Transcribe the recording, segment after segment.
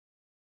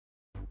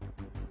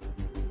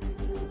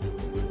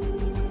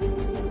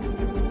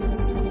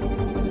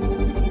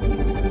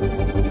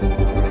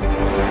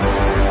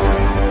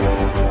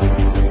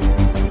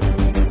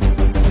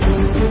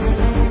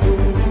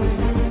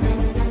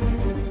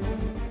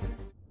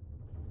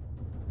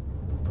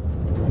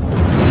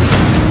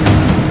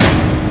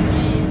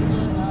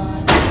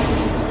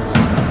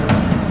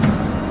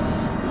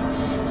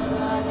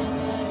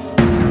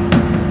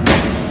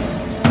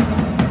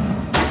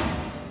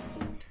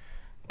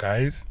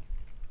Guys,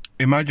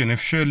 imagine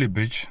if Shirley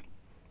Beach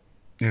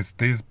is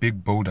these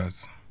big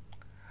boulders.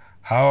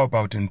 How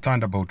about in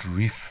Thunderbolt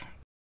Reef?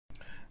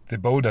 The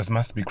boulders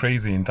must be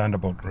crazy in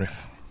Thunderbolt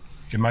Reef.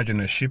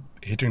 Imagine a ship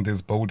hitting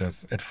these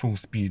boulders at full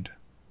speed.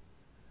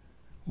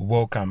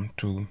 Welcome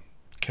to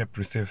Cape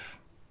Recife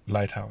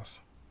Lighthouse.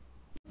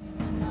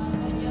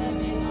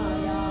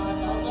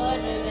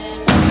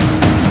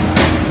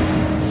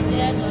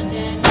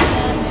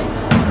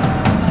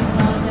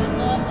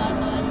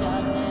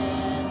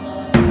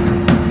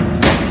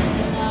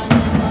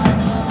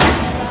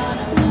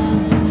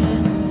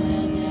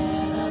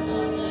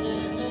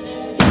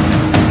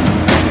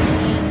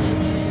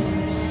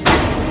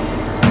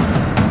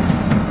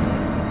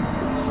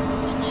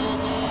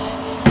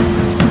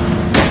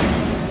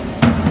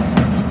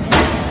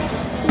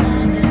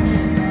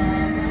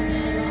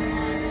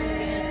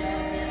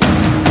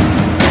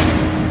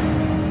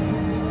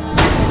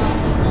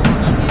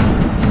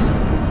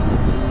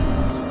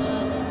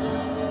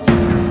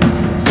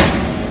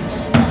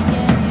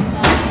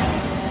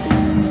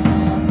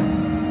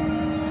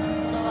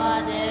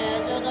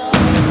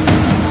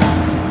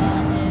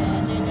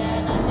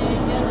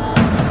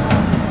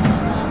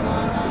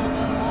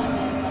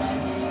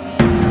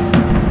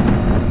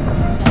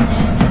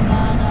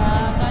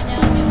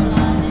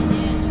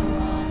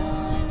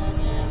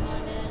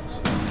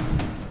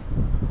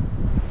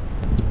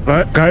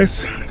 Right,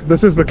 guys,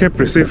 this is the Cape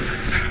Recife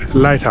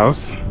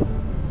Lighthouse,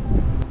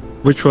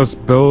 which was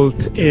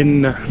built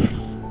in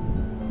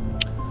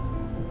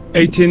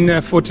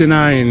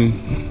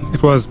 1849.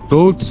 It was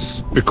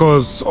built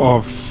because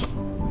of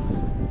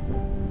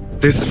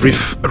this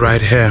reef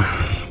right here,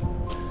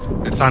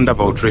 the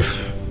Thunderbolt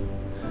Reef.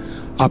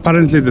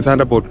 Apparently the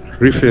Thunderbolt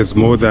Reef is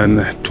more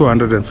than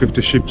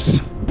 250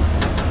 ships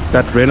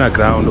that ran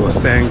aground or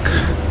sank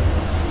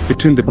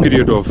between the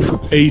period of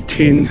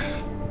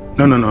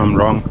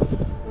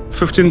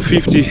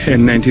 1550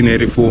 and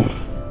 1984.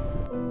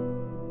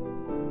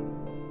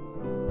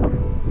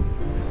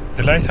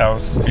 The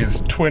lighthouse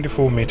is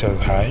 24 meters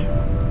high.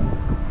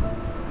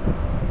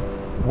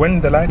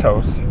 When the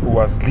lighthouse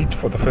was lit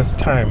for the first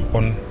time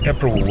on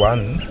April 1,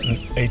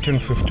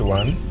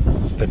 1851,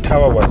 the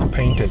tower was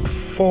painted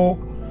 4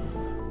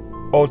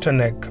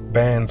 alternate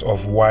bands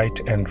of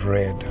white and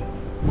red.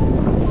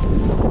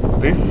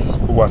 This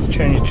was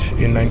changed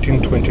in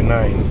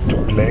 1929 to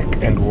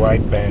black and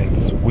white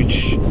bands,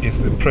 which is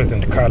the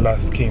present color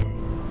scheme.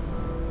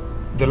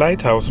 The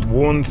lighthouse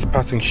warns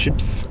passing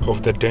ships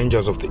of the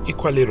dangers of the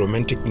equally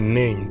romantic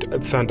named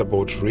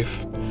Thunderbolt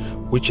Reef,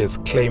 which has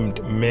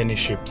claimed many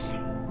ships.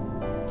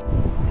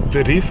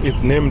 The reef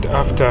is named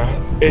after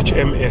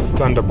HMS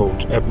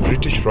Thunderbolt, a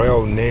British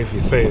Royal Navy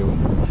sail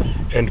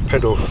and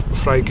pet-off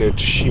frigate.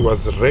 She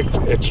was wrecked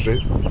at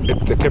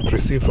the Cape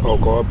Recife,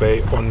 Algoa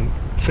Bay on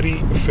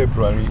 3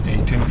 February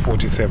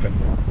 1847.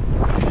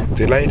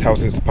 The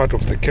lighthouse is part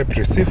of the Cape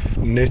Recife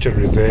Nature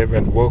Reserve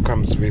and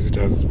welcomes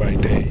visitors by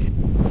day.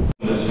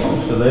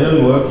 So they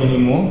don't work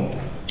anymore.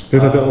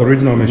 These are the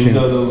original machines.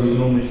 These are the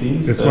original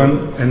machines. This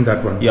one and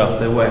that one. Yeah,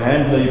 they were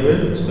hand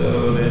labored,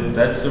 so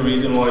that's the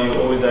reason why you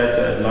always had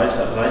to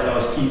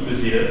lighthouse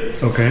keepers here.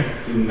 Okay.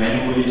 To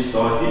manually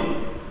start it.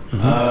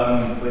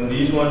 When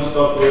these ones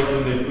stop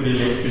working, they put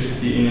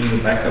electricity in the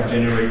backup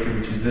generator,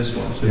 which is this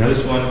one. So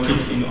this one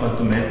kicks in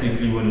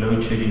automatically when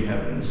load shedding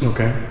happens.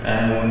 Okay.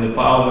 And when the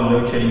power, when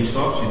load shedding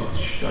stops, it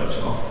shuts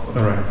off.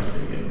 Alright.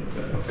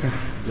 Okay.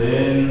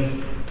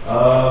 Then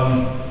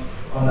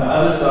on the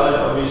other side,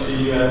 obviously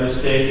you have the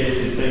staircase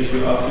that takes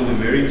you up to the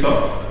very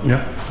top.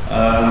 Yeah.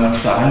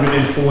 It's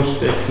 104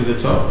 steps to the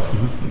top.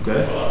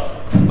 Okay.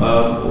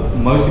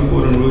 Most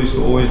important rule is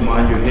to always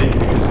mind your head,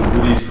 because the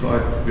wood is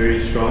quite very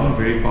strong,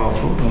 very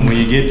powerful. And when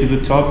you get to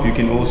the top, you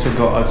can also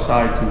go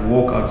outside to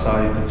walk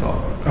outside at the top.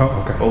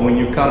 Oh, okay. But when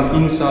you come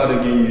inside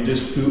again, you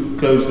just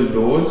close the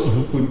doors,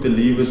 put the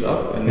levers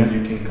up, and then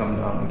you can come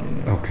down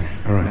again. Yeah. Okay,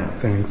 all right,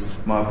 thanks.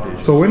 My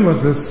pleasure. So when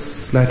was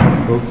this lighthouse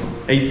built?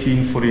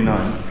 1849.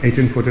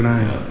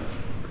 1849.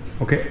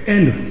 Yeah. Okay,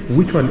 and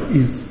which one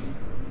is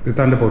the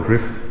Thunderbolt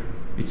Reef?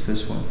 It's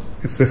this one.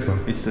 It's this one?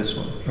 It's this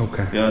one.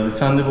 Okay. Yeah, the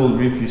Thunderbolt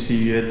Reef you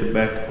see here at the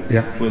back,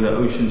 where the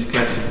oceans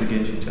clashes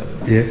against each other.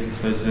 Yes.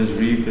 So it's this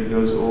reef that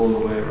goes all the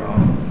way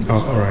around. Oh,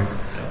 all right.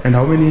 Yeah. And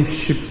how many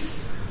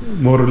ships,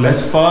 more or less?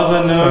 As far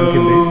as I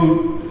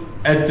know,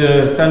 at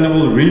the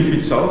Thunderbolt Reef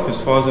itself, as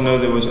far as I know,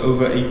 there was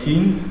over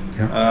 18.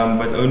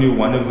 But only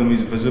one of them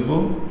is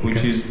visible,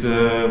 which is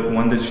the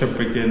one that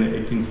shipwrecked in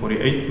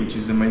 1848, which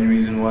is the main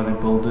reason why they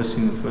built this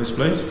in the first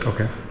place.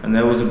 Okay. And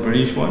that was a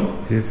British one.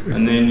 Yes.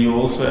 And then you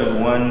also have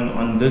one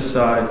on this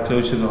side,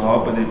 close to the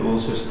harbour, that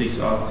also sticks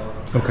out.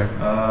 Okay.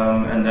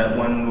 And that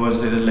one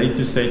was at a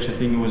later stage. I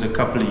think it was a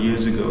couple of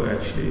years ago,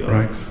 actually.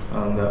 Right.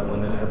 That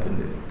one that happened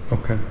there.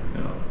 Okay.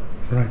 Yeah.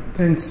 Right.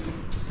 Thanks.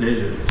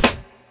 Pleasure.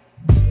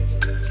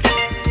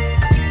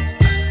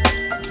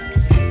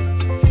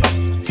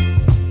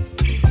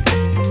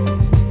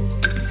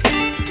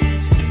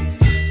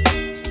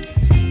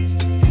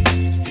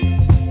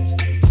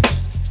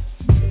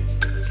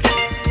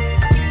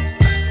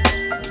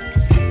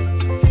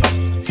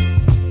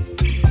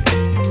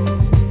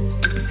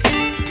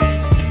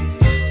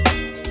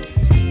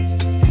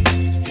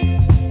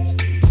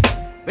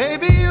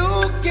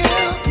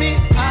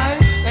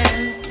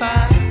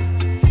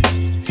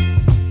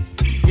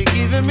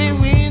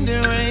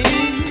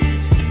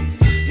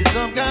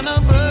 some kind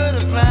of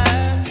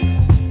butterfly.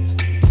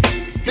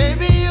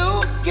 Baby,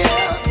 you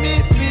give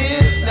me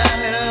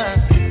midnight.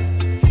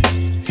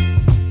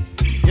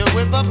 You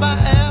whip up my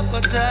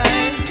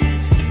appetite.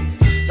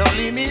 Don't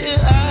leave me here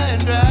high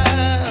and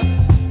dry.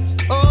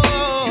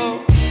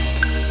 Oh,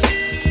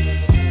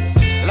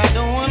 well, I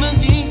don't wanna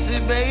jinx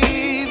it,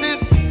 baby.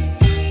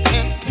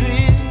 Can't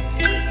twist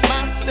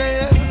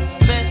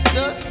myself at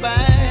the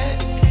spine.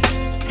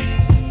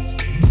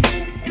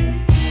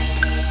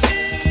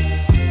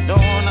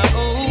 Don't wanna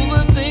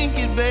overthink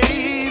it,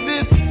 baby.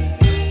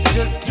 It's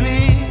just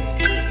twist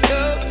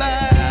your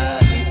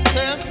body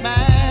and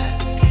mine.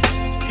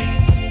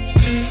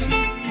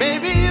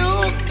 Baby, you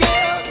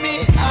give me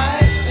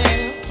ice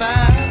and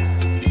fire.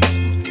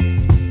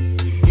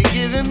 You're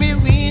giving me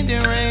wind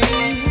and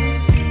rain.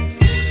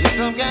 You're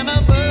some kind of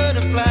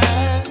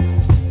butterfly.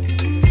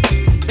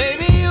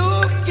 Baby, you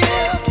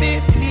give me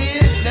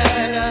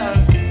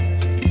midnight.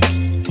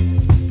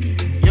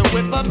 You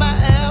whip up my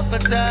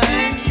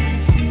appetite.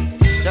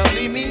 Don't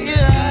leave me here